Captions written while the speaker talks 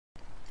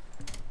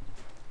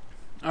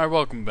Alright,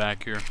 welcome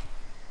back here.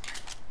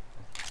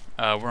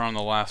 We're on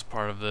the last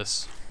part of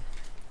this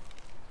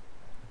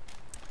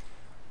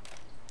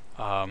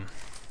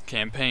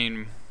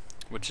campaign,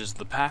 which is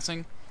the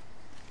passing.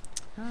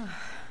 I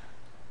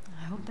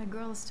hope that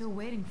girl is still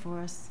waiting for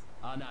us.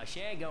 Oh no,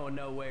 she ain't going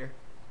nowhere.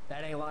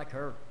 That ain't like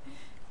her.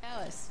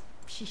 Ellis,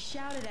 she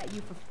shouted at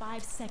you for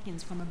 5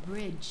 seconds from a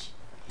bridge.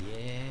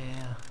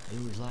 Yeah,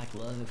 it was like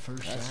love at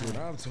first sight. That's what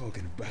I'm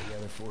talking about. The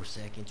other 4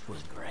 seconds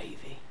was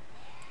gravy.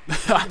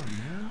 Ellis.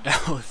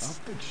 I'll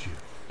fix you.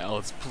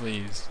 Ellis,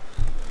 please.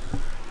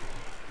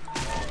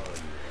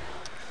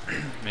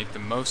 Make the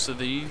most of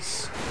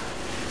these.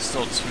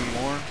 Still 2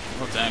 more.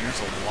 Oh dang,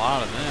 there's a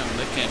lot of them.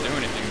 They can't do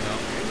anything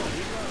though.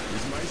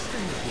 Here's my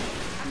sting.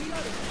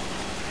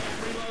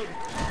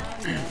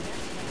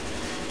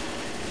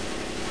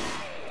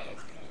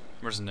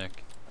 Where's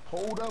Nick?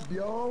 Hold up,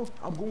 y'all.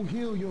 I'm gonna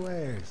heal your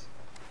ass.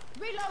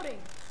 Reloading!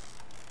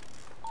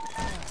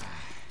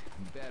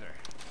 Better.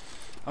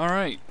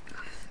 Alright.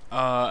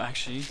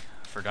 Actually,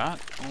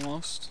 forgot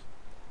almost.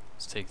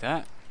 Let's take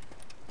that.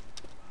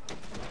 I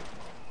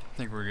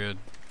think we're good.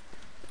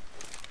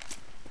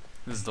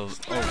 This is the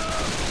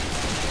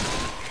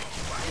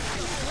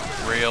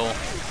real.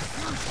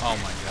 Oh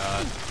my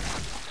god.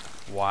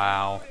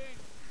 Wow.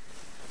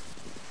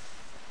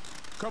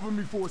 Cover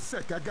me for a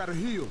sec. I gotta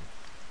heal.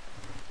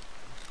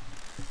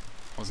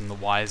 Wasn't the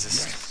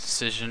wisest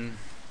decision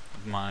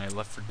of my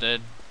Left 4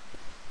 Dead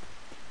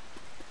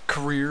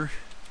career.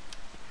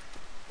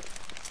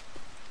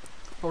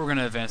 But we're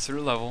gonna advance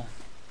through a level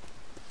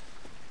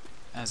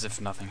as if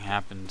nothing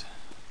happened.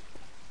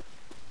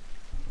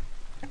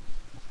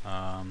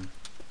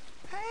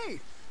 Hey,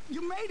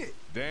 you made it.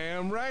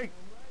 Damn right.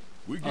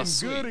 We getting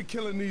sweet. good at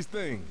killing these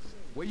things.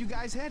 Where you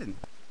guys heading?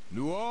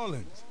 New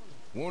Orleans.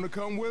 Wanna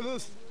come with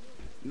us?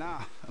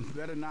 Nah,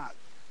 better not.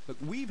 Look,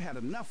 we've had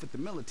enough with the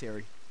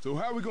military. So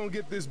how we gonna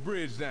get this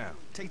bridge down?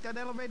 Take that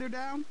elevator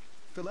down,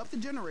 fill up the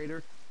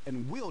generator,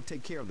 and we'll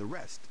take care of the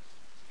rest.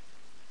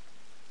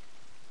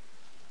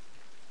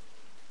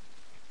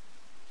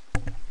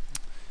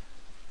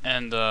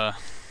 And I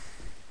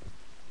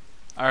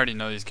already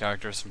know these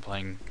characters from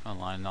playing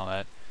online and all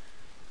that.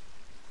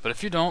 But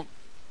if you don't,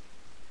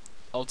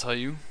 I'll tell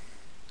you.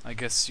 I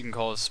guess you can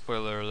call it a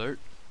spoiler alert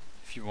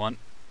if you want.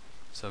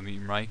 So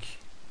mute your mic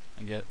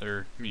and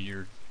or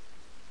mute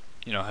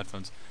your,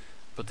 headphones.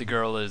 But the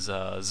girl is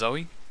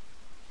Zoe.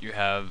 You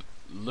have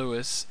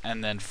Lewis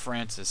and then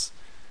Francis.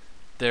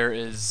 There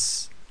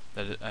is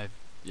yeah,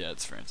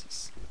 it's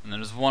Francis. And then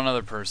there's one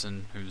other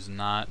person who's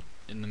not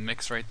in the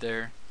mix right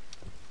there.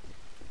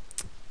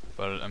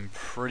 But I'm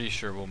pretty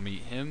sure we'll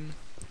meet him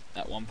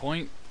at one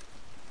point.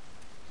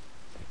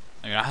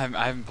 I mean, I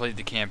haven't played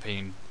the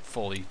campaign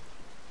fully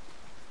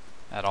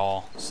at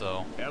all,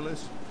 so.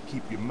 Ellis,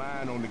 keep your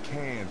mind on the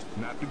cans,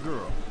 not the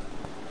girl.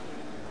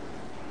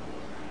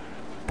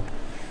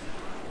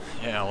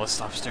 Yeah, let's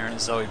stop staring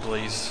at Zoe,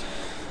 please.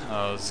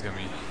 Oh, this is gonna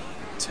be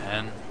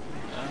 10.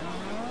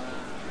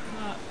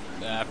 Not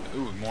that.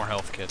 Ooh, more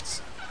health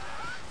kits.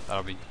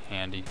 That'll be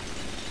handy.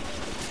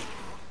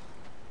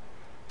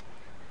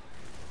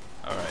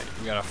 Alright,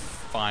 we gotta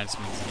find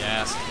some of these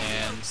gas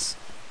cans.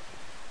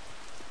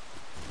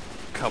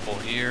 Couple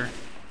here.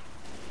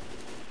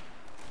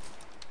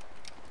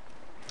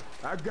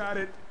 I got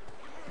it.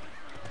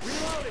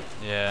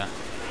 Yeah.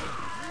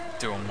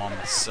 Do them on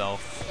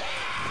myself.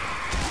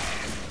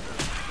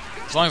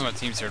 As long as my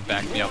team's here to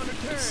back me up,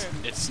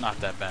 it's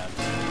not that bad.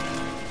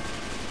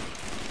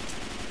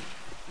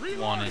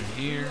 One in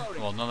here.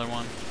 Well, another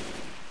one.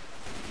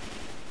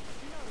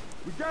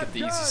 Get the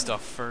easy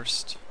stuff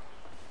first.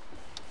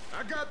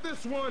 I got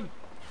this one.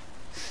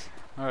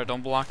 Alright,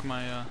 don't block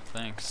my,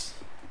 thanks.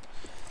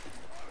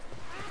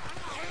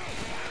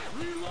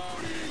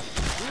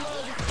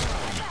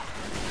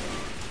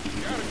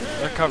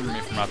 They're covering me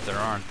from up there,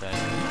 aren't they?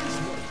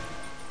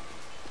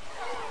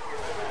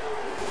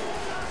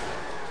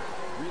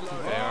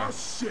 They are. Oh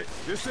shit!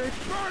 This ain't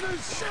burning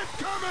shit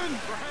coming!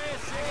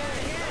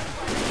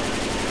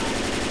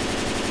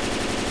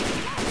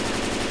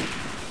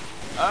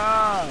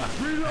 Ah!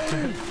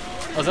 Reloading!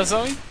 Oh, is that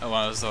Zoe? Oh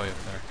wow, there's Zoe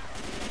up there.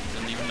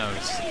 Didn't even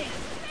notice.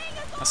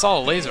 I saw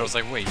a laser, I was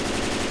like, wait,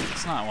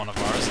 it's not one of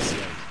ours, is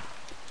it?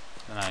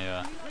 Then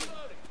I,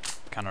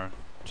 kinda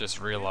just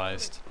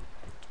realized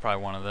it's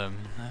probably one of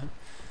them.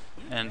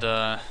 And,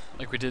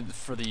 like we did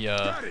for the,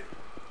 I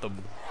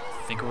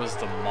think it was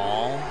the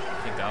mall,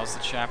 I think that was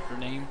the chapter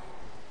name.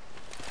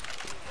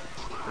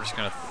 We're just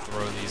gonna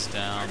throw these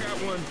down. I got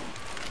one.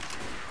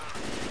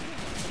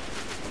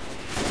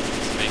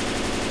 To make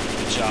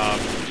the job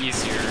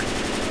easier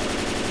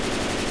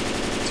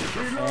to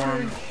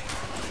perform.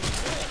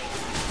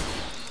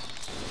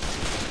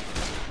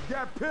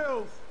 Got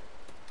pills.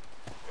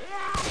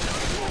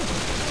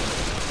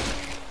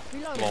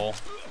 Lol.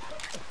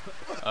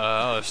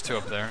 Oh, there's 2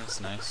 up there. That's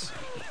nice.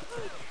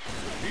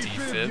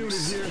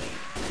 Defibs.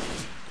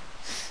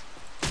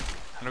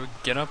 How do we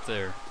get up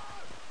there?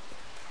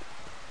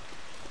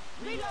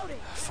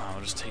 Fine,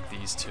 we'll just take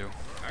these 2.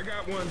 I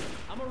got one.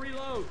 I'm gonna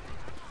reload.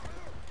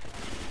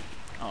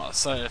 Oh,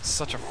 So it's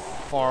such a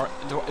far.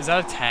 Is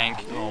that a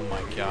tank? Oh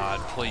my god!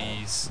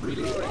 Please.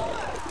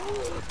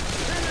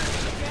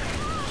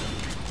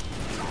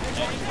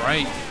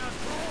 Right.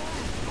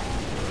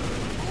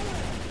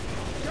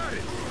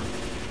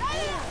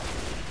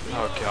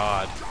 Oh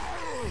god.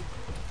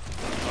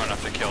 I'm gonna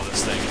have to kill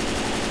this thing.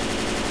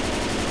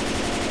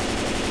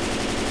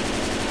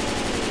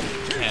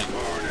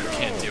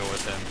 Can't deal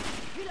with him.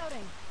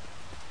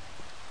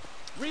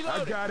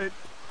 I got it.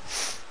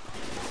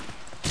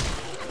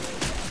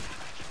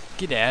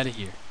 Get out of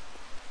here.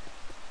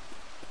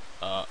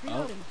 Oh,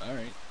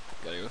 alright.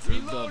 Gotta go through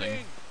the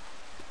building.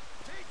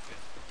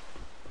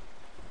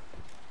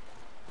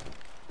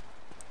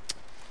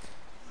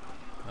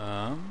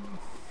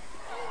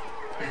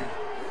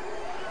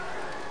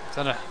 Is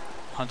that a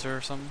hunter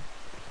or something?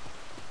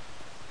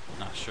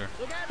 Not sure.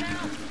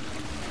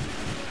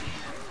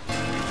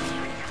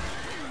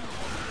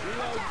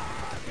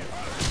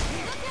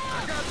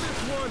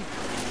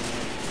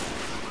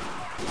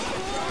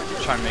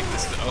 Try and make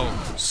this.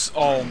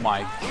 Oh my.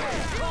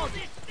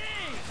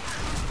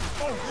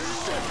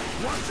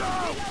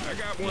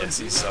 Yes,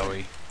 he's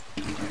Zoe.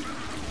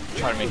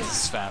 Try to make this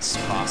as fast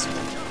as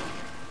possible.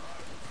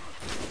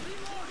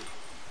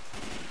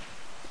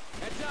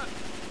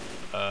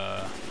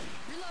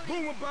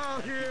 Boom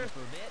about here.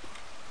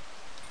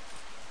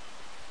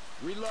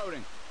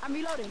 Reloading. I'm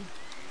reloading.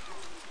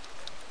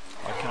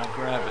 Why can't I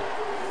grab it?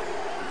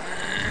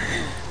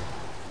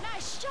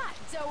 Nice shot,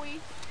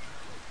 Zoe.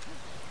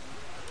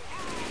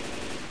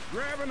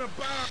 Grabbing a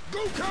bar.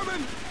 Go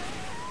coming.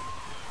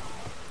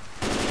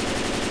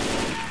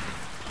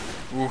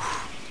 Oof.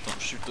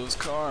 Don't shoot those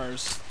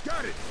cars.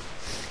 Got it.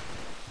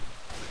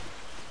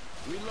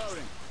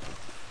 Reloading.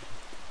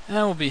 And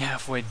we'll be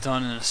halfway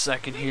done in a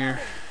second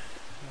here.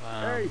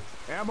 Hey,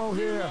 ammo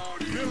here.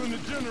 Filling the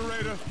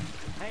generator.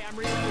 Hey, I'm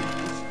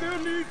reloading. Still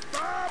need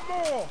 5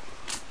 more.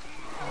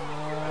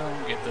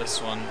 We'll get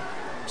this one.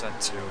 Is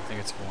that 2? I think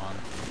it's 1.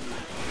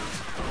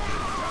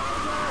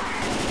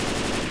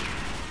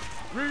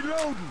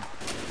 Reloading.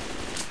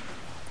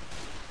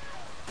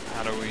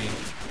 How do we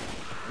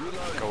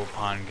go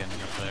upon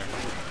getting up there?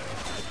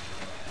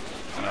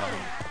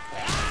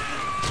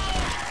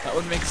 That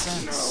would make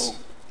sense.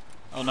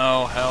 Oh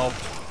no, help.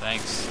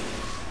 Thanks.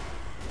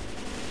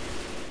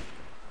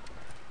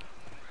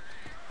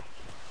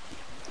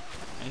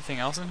 Anything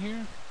else in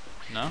here?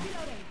 No?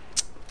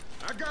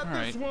 I got All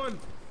right. this one.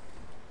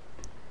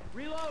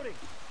 Reloading.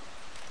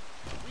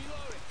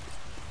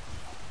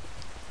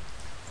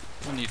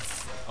 We need.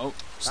 Oh,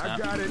 snap.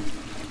 I got it.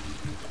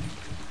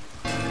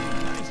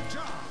 Nice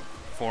job.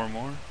 4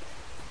 more.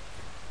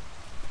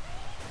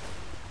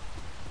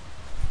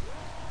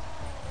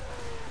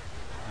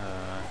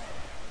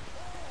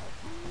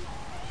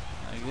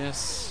 I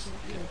guess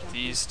get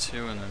these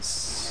 2 and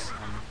this.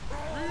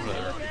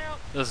 Whatever.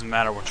 Doesn't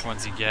matter which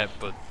ones you get,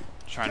 but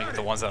trying to get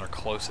the ones that are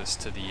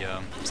closest to the.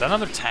 Is that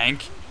another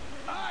tank?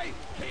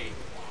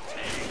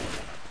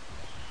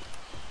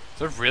 Is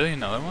there really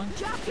another one?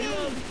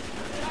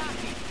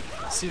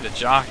 I see the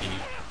jockey,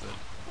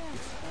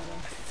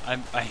 but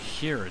I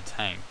hear a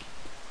tank.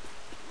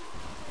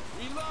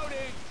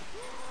 Reloading.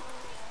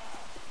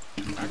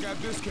 I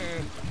got this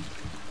can.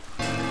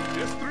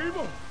 Just 3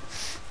 more.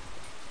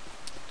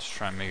 Just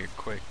try and make it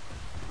quick.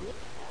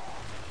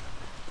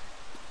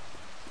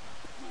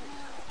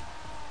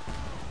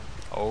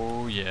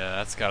 Oh yeah,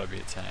 that's gotta be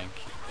a tank.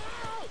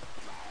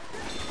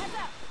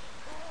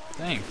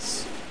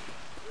 Thanks.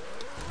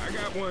 I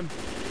got one.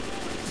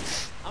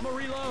 I'm a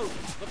reload.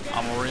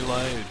 I'm gonna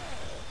reload.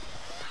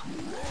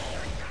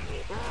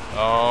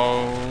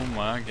 Oh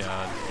my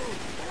god.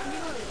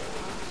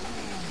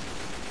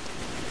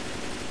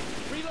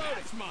 Reload.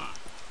 That's mine.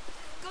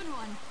 Good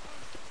one.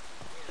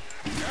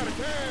 Got a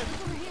can.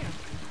 Over here.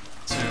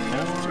 2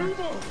 more.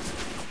 2 more.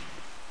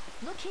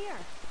 Look here.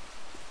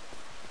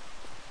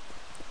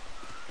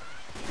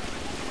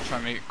 Try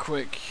and make it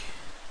quick.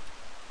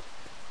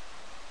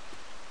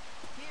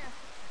 Here.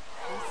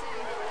 Be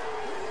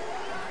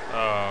safe.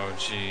 Oh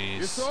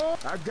It's jeez. all.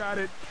 I got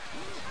it.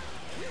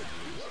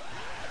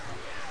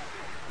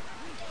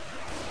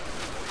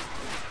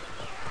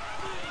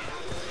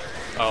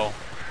 Oh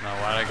no,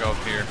 why'd I go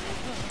up here?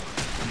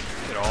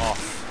 Get off.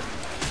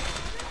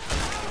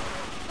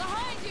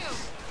 Behind you.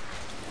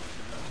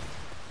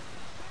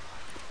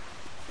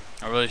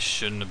 I really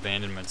shouldn't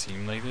abandon my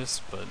team like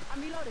this, but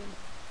I'm reloading.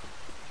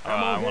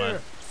 I want here. to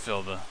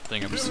fill the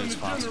thing up as soon Filling as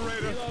the possible.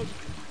 generator.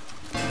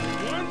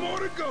 1 more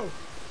to go.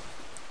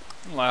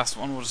 Last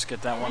one, we'll just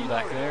get that one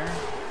back there.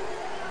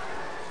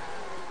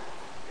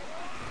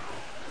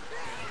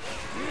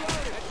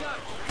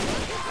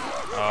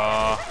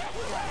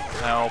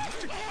 Help.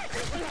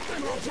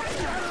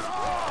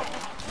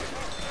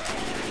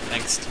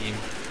 Thanks, team.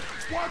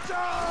 Watch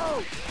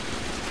out!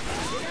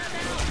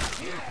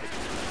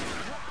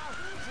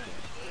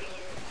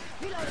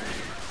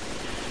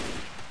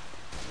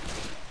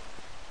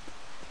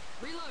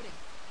 Reloading.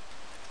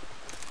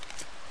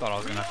 Thought I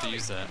was gonna have to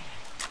use that.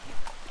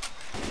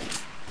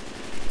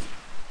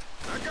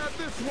 I got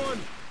this one.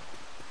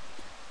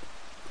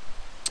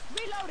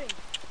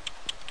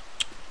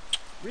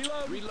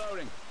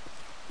 Reloading.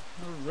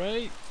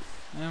 Alright.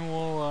 And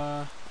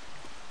we'll,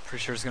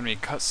 pretty sure it's gonna be a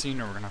cutscene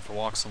or we're gonna have to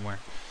walk somewhere.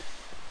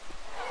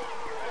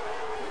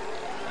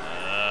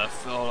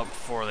 Fill it up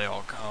before they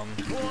all come.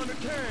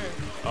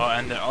 Oh,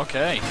 and then,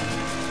 okay.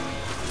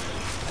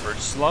 We're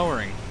just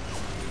lowering.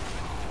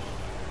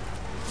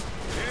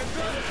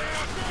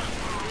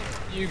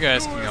 You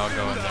guys can all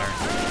go in there.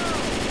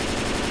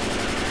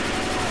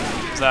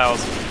 That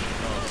was...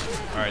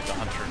 Oh, alright, the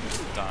hunter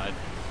just died.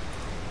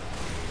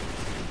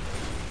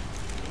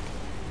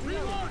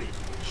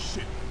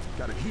 Shit,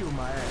 gotta heal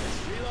my ass.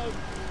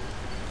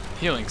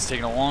 Healing's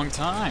taking a long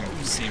time,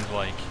 seems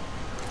like.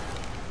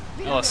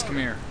 Ellis, come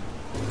here.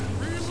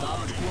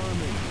 Stop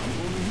squirming. I'm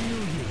gonna heal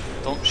you.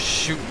 Don't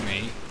shoot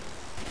me.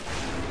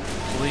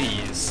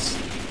 Please.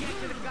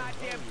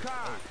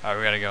 Alright,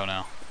 we gotta go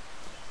now.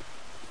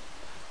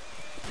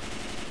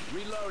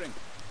 Reloading.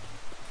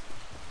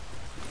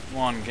 Come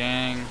on,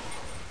 gang.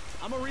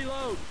 I'm a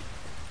reload.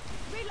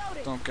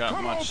 Don't got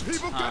Come on, much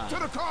people, get to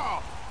time. the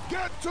car.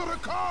 Get to the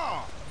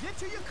car. Get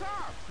to your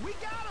car. We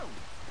got him.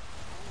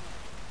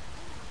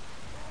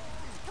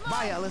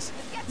 Bye, Ellis.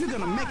 You're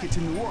gonna make it to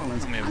New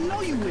Orleans. Come here, I know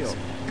boy. you will.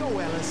 Go,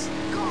 Ellis.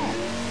 Go.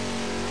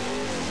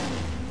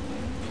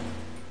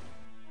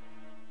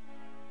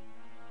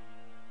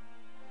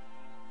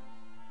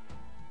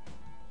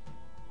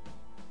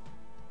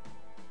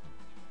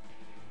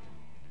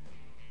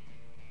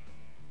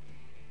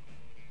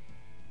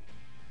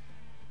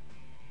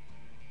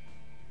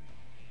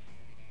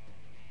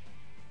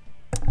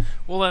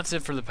 Well, that's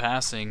it for the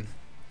passing.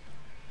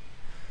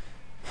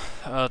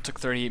 It took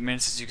 38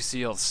 minutes, as you can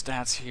see all the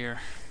stats here.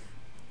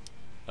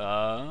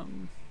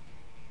 And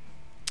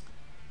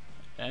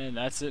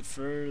that's it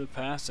for the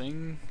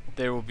passing.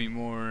 There will be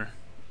more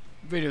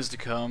videos to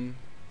come.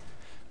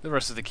 The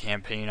rest of the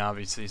campaign,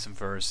 obviously, some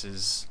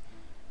verses,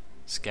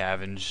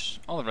 scavenge,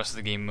 all the rest of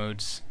the game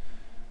modes.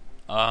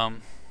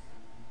 Don't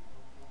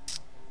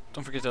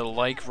forget to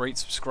like, rate,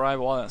 subscribe,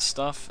 all that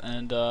stuff,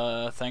 and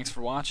thanks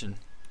for watching.